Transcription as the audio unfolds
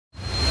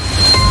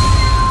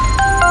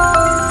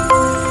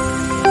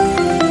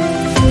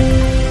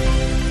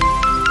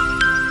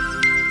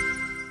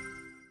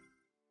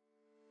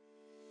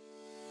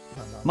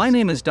My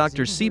name is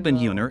Dr.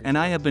 Ziebenheuner and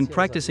I have been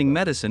practicing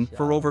medicine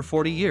for over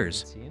 40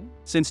 years.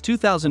 Since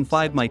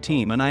 2005 my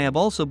team and I have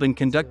also been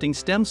conducting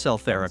stem cell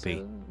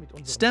therapy.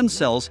 Stem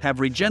cells have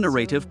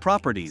regenerative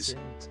properties.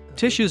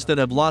 Tissues that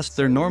have lost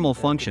their normal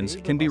functions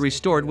can be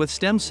restored with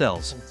stem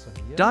cells.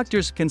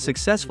 Doctors can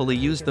successfully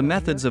use the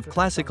methods of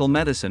classical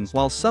medicine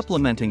while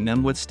supplementing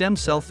them with stem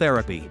cell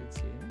therapy.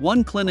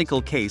 One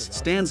clinical case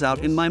stands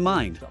out in my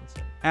mind.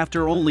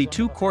 After only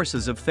 2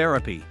 courses of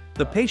therapy,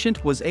 the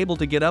patient was able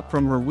to get up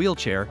from her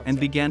wheelchair and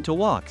began to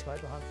walk.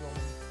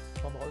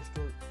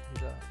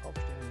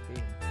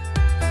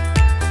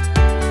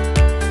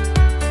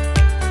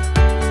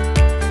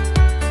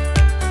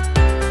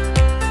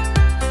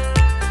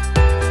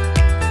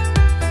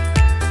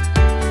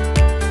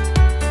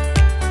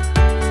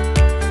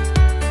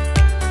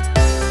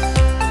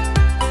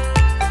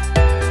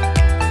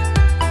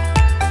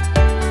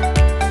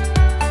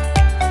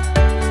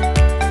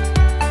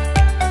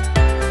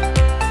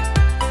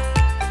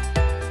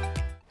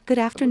 Good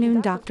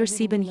afternoon, Dr.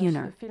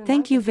 Ziebenheuner.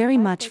 Thank you very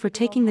much for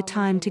taking the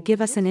time to give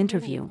us an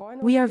interview.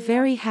 We are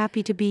very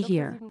happy to be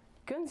here.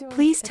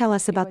 Please tell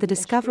us about the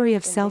discovery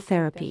of cell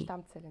therapy.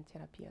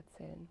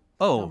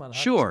 Oh,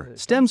 sure.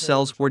 Stem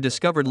cells were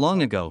discovered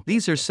long ago.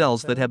 These are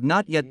cells that have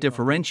not yet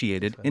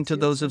differentiated into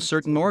those of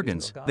certain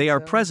organs. They are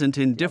present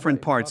in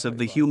different parts of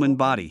the human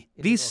body.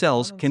 These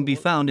cells can be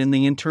found in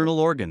the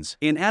internal organs,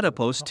 in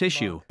adipose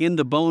tissue, in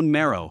the bone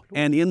marrow,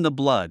 and in the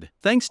blood.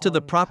 Thanks to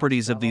the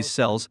properties of these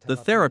cells, the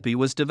therapy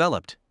was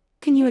developed.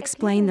 Can you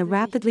explain the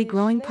rapidly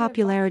growing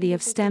popularity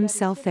of stem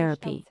cell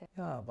therapy?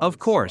 Of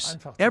course,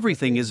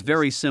 everything is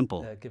very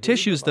simple.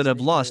 Tissues that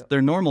have lost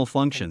their normal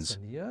functions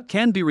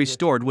can be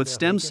restored with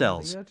stem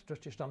cells.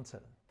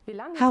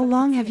 How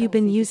long have you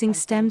been using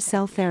stem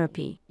cell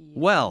therapy?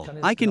 Well,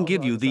 I can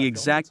give you the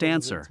exact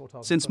answer.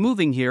 Since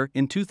moving here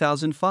in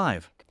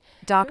 2005.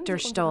 Dr.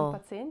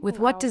 Stoll, with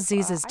what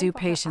diseases do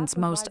patients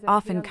most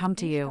often come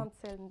to you?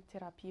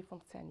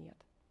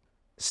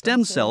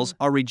 Stem cells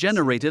are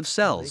regenerative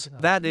cells.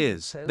 That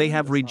is, they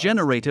have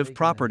regenerative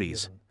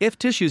properties. If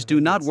tissues do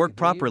not work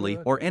properly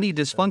or any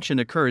dysfunction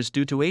occurs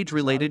due to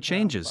age-related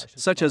changes,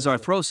 such as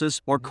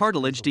arthrosis or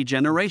cartilage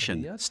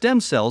degeneration, stem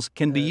cells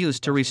can be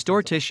used to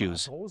restore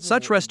tissues.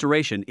 Such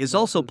restoration is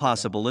also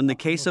possible in the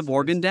case of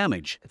organ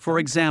damage, for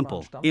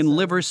example, in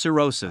liver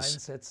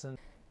cirrhosis.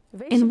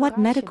 In what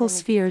medical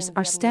spheres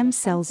are stem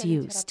cells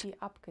used?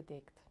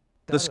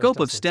 The scope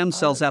of stem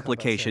cells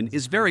application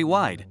is very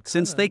wide,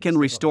 since they can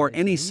restore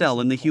any cell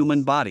in the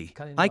human body.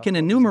 I can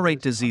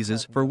enumerate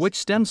diseases for which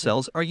stem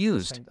cells are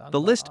used. The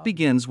list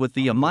begins with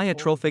the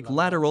amyotrophic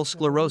lateral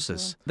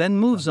sclerosis, then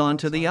moves on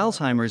to the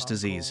Alzheimer's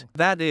disease,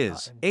 that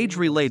is,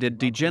 age-related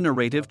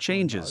degenerative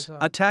changes,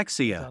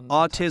 ataxia,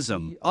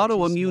 autism,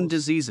 autoimmune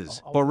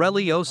diseases,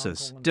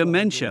 borreliosis,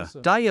 dementia,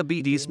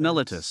 diabetes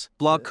mellitus,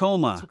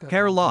 glaucoma,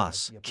 hair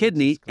loss,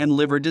 kidney and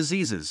liver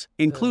diseases,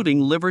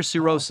 including liver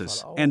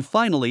cirrhosis, and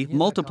finally,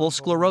 multiple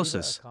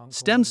sclerosis.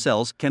 Stem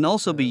cells can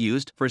also be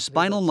used for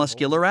spinal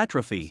muscular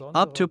atrophy,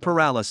 up to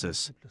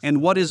paralysis,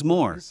 and what is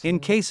more, in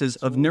cases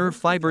of nerve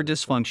fiber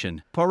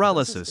dysfunction,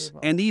 paralysis,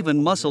 and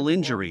even muscle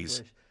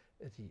injuries.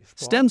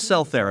 Stem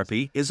cell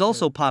therapy is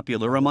also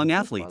popular among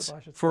athletes.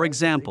 For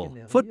example,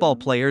 football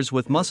players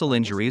with muscle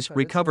injuries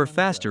recover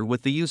faster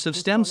with the use of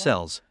stem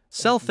cells.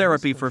 Cell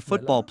therapy for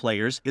football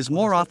players is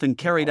more often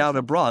carried out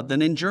abroad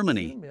than in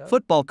Germany.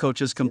 Football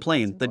coaches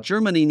complain that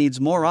Germany needs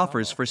more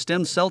offers for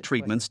stem cell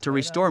treatments to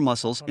restore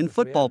muscles in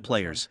football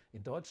players.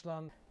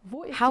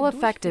 How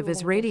effective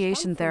is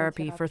radiation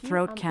therapy for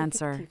throat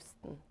cancer?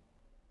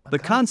 The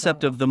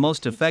concept of the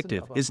most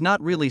effective is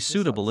not really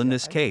suitable in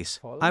this case.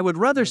 I would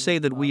rather say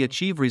that we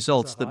achieve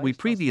results that we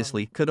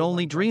previously could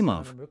only dream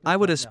of. I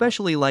would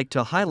especially like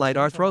to highlight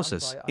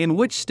arthrosis, in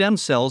which stem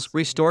cells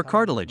restore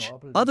cartilage.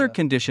 Other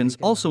conditions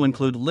also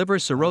include liver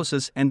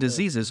cirrhosis and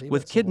diseases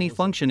with kidney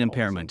function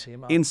impairment.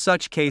 In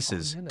such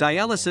cases,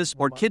 dialysis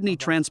or kidney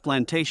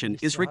transplantation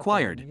is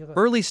required.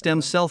 Early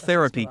stem cell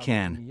therapy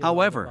can,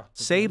 however,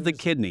 save the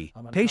kidney.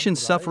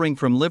 Patients suffering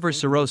from liver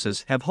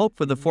cirrhosis have hope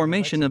for the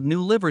formation of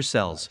new liver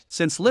cells,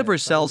 since liver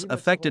cells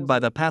affected by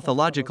the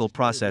pathological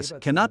process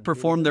cannot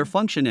perform their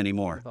function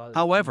anymore.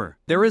 However,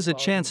 there is a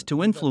chance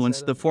to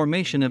influence the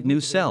formation of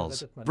new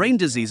cells. Brain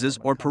diseases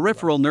or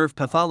peripheral nerve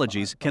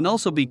pathologies can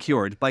also be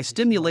cured by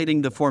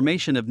stimulating the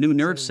formation of new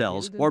nerve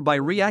cells or by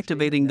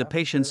reactivating the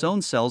patient's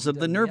own cells of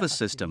the nervous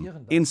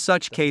system. In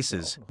such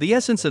cases, the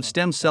essence of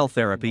stem cell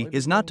therapy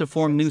is not to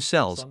form new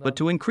cells but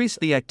to increase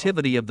the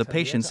activity of the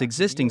patient's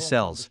existing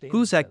cells,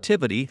 whose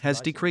activity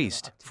has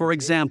decreased, for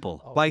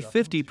example, by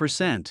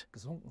 50%.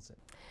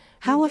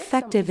 How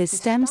effective is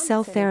stem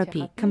cell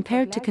therapy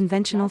compared to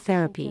conventional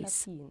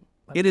therapies?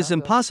 It is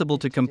impossible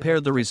to compare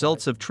the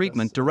results of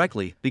treatment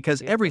directly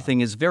because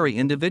everything is very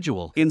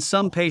individual. In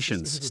some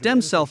patients,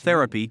 stem cell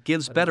therapy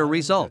gives better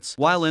results,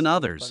 while in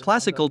others,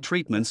 classical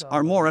treatments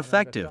are more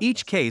effective.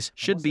 Each case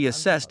should be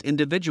assessed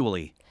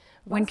individually.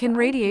 When can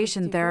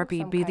radiation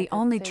therapy be the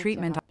only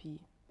treatment?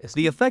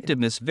 The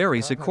effectiveness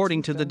varies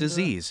according to the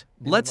disease.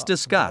 Let's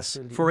discuss,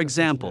 for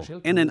example,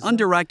 in an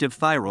underactive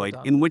thyroid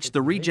in which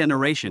the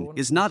regeneration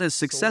is not as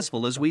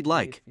successful as we'd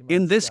like.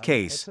 In this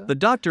case, the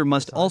doctor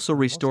must also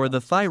restore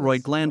the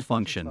thyroid gland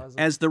function,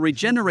 as the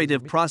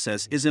regenerative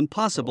process is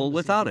impossible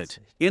without it.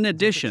 In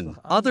addition,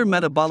 other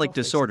metabolic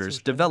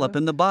disorders develop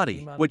in the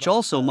body, which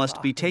also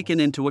must be taken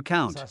into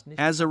account.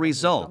 As a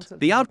result,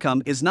 the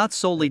outcome is not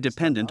solely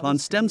dependent on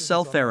stem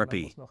cell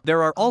therapy.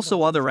 There are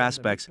also other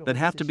aspects that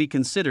have to be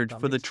considered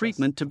for the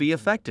treatment to be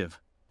effective.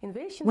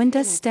 When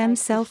does stem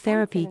cell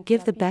therapy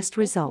give the best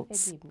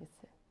results?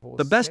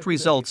 The best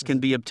results can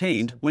be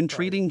obtained when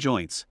treating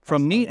joints,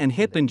 from knee and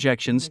hip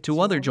injections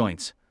to other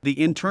joints. The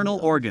internal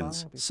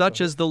organs, such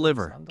as the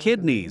liver,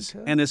 kidneys,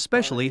 and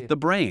especially the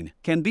brain,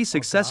 can be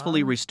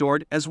successfully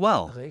restored as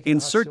well. In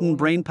certain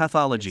brain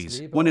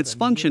pathologies, when its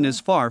function is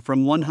far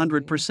from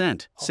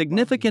 100%,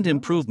 significant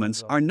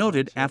improvements are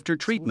noted after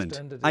treatment.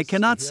 I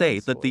cannot say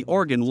that the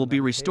organ will be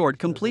restored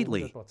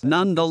completely.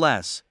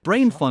 Nonetheless,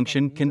 brain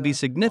function can be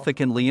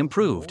significantly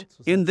improved.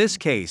 In this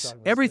case,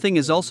 everything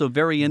is also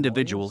very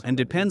individual and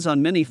depends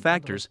on many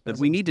factors that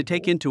we need to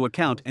take into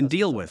account and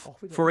deal with.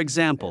 For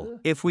example,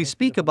 if we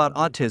speak about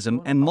autism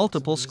and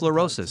multiple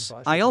sclerosis,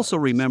 I also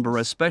remember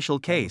a special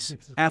case.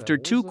 After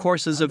 2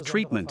 courses of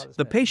treatment,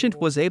 the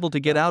patient was able to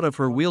get out of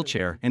her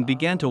wheelchair and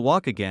began to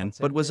walk again,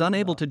 but was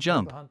unable to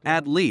jump.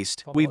 At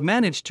least, we've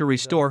managed to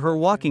restore her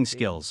walking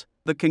skills.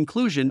 The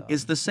conclusion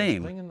is the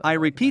same. I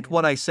repeat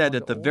what I said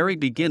at the very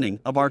beginning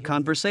of our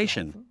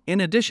conversation. In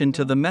addition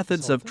to the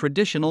methods of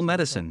traditional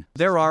medicine,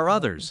 there are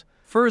others.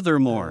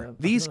 Furthermore,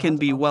 these can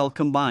be well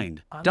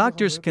combined.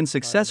 Doctors can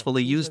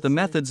successfully use the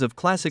methods of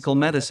classical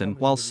medicine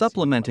while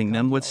supplementing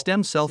them with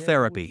stem cell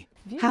therapy.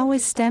 How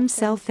is stem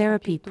cell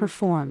therapy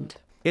performed?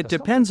 It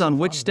depends on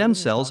which stem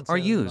cells are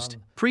used.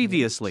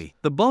 Previously,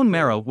 the bone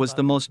marrow was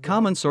the most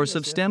common source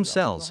of stem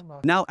cells.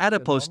 Now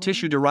adipose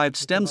tissue-derived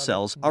stem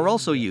cells are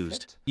also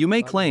used. You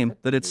may claim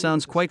that it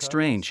sounds quite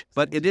strange,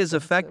 but it is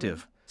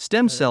effective.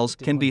 Stem cells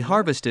can be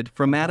harvested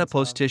from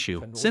adipose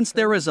tissue, since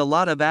there is a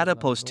lot of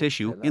adipose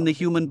tissue in the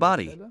human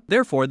body.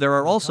 Therefore, there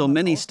are also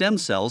many stem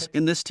cells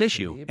in this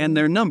tissue, and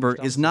their number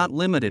is not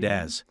limited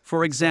as,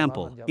 for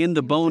example, in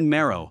the bone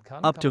marrow,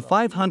 up to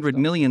 500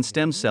 million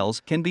stem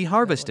cells can be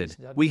harvested.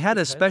 We had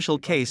a special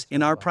case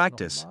in our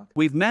practice.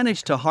 We've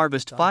managed to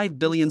harvest 5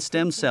 billion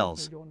stem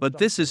cells, but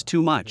this is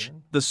too much.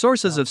 The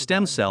sources of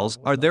stem cells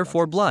are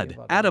therefore blood,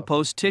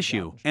 adipose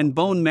tissue, and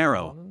bone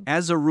marrow.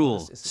 As a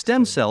rule,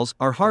 stem cells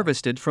are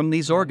harvested from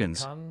these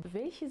organs.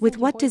 With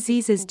what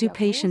diseases do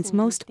patients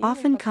most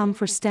often come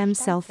for stem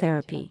cell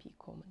therapy?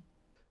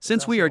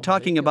 Since we are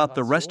talking about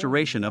the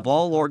restoration of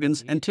all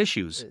organs and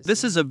tissues,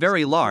 this is a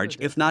very large,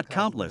 if not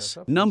countless,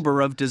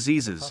 number of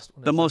diseases.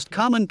 The most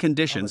common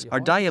conditions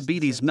are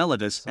diabetes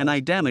mellitus and eye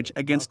damage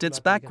against its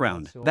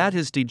background, that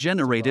is,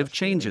 degenerative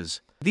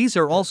changes. These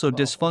are also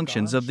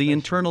dysfunctions of the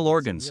internal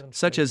organs,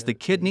 such as the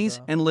kidneys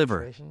and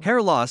liver.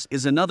 Hair loss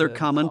is another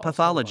common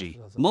pathology.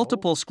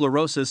 Multiple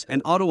sclerosis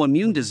and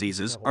autoimmune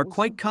diseases are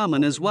quite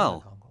common as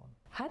well.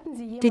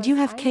 Did you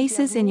have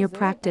cases in your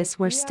practice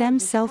where stem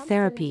cell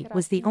therapy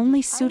was the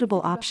only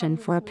suitable option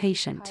for a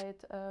patient?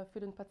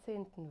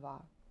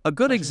 A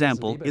good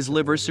example is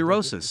liver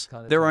cirrhosis.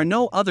 There are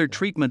no other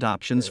treatment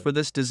options for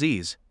this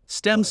disease.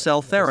 Stem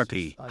cell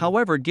therapy,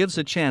 however, gives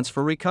a chance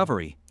for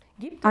recovery.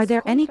 Are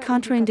there any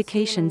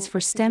contraindications for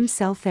stem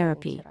cell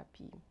therapy?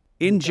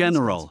 In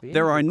general,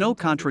 there are no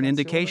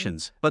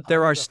contraindications, but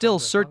there are still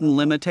certain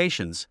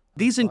limitations.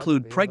 These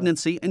include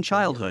pregnancy and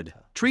childhood.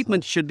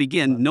 Treatment should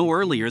begin no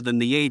earlier than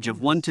the age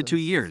of 1 to 2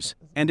 years,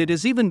 and it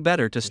is even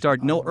better to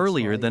start no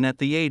earlier than at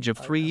the age of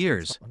 3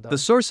 years. The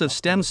source of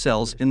stem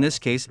cells in this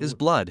case is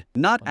blood,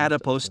 not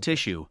adipose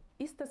tissue.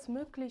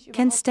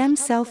 Can stem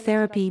cell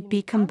therapy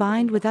be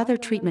combined with other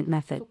treatment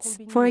methods,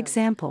 for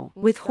example,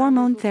 with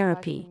hormone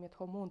therapy?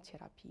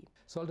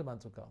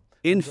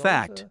 In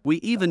fact, we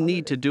even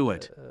need to do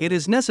it. It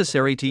is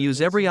necessary to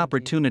use every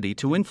opportunity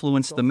to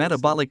influence the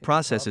metabolic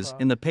processes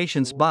in the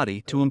patient's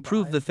body to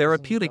improve the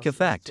therapeutic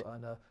effect.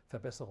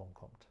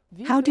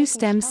 How do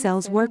stem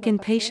cells work in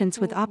patients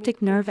with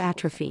optic nerve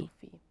atrophy?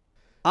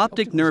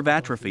 Optic nerve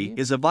atrophy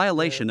is a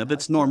violation of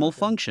its normal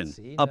function.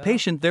 A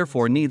patient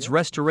therefore needs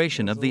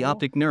restoration of the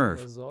optic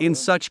nerve. In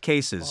such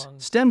cases,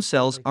 stem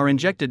cells are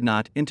injected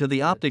not into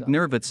the optic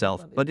nerve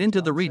itself but into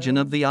the region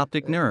of the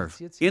optic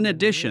nerve. In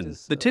addition,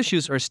 the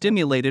tissues are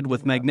stimulated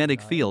with magnetic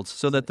fields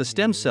so that the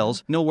stem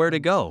cells know where to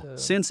go,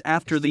 since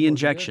after the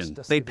injection,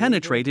 they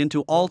penetrate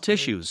into all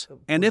tissues.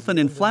 And if an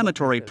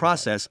inflammatory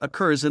process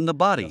occurs in the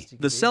body,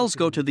 the cells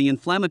go to the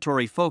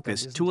inflammatory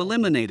focus to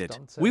eliminate it.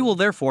 We will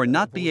therefore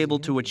not be able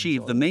to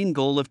achieve the main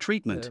goal of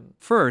treatment.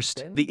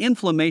 First, the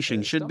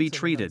inflammation should be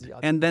treated,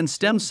 and then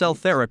stem cell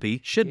therapy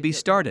should be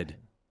started.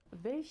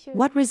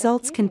 What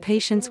results can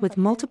patients with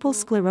multiple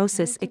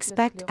sclerosis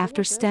expect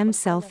after stem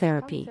cell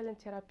therapy?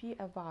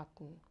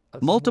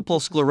 Multiple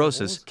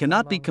sclerosis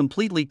cannot be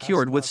completely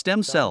cured with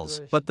stem cells,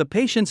 but the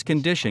patient's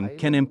condition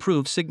can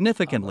improve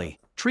significantly.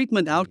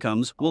 treatment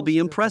outcomes will be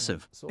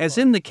impressive. As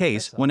in the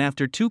case when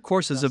after 2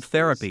 courses of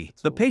therapy,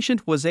 the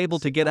patient was able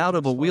to get out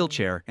of a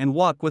wheelchair and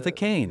walk with a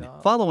cane,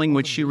 following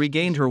which she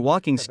regained her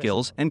walking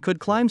skills and could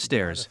climb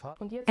stairs.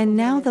 And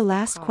now the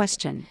last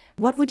question.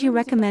 What would you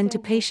recommend to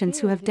patients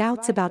who have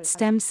doubts about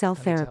stem cell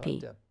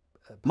therapy?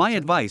 My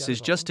advice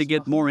is just to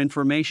get more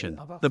information.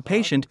 The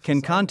patient can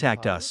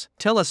contact us,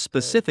 tell us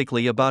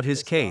specifically about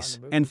his case,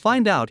 and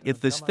find out if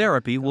this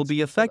therapy will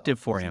be effective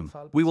for him.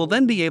 We will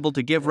then be able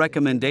to give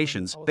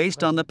recommendations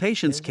based on the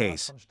patient's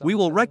case. We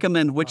will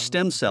recommend which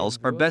stem cells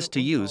are best to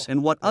use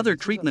and what other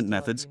treatment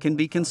methods can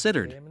be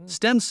considered.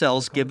 Stem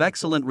cells give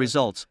excellent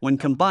results when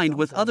combined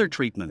with other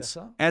treatments.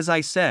 As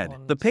I said,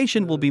 the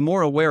patient will be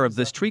more aware of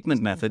this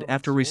treatment method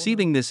after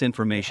receiving this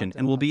information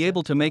and will be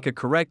able to make a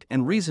correct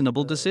and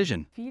reasonable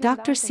decision.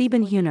 Dr.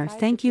 Ziebenheuner,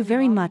 thank you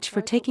very much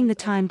for taking the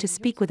time to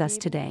speak with us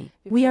today.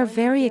 We are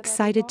very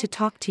excited to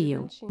talk to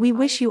you. We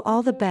wish you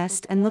all the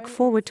best and look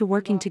forward to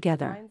working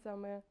together.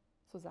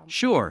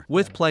 Sure,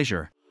 with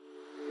pleasure.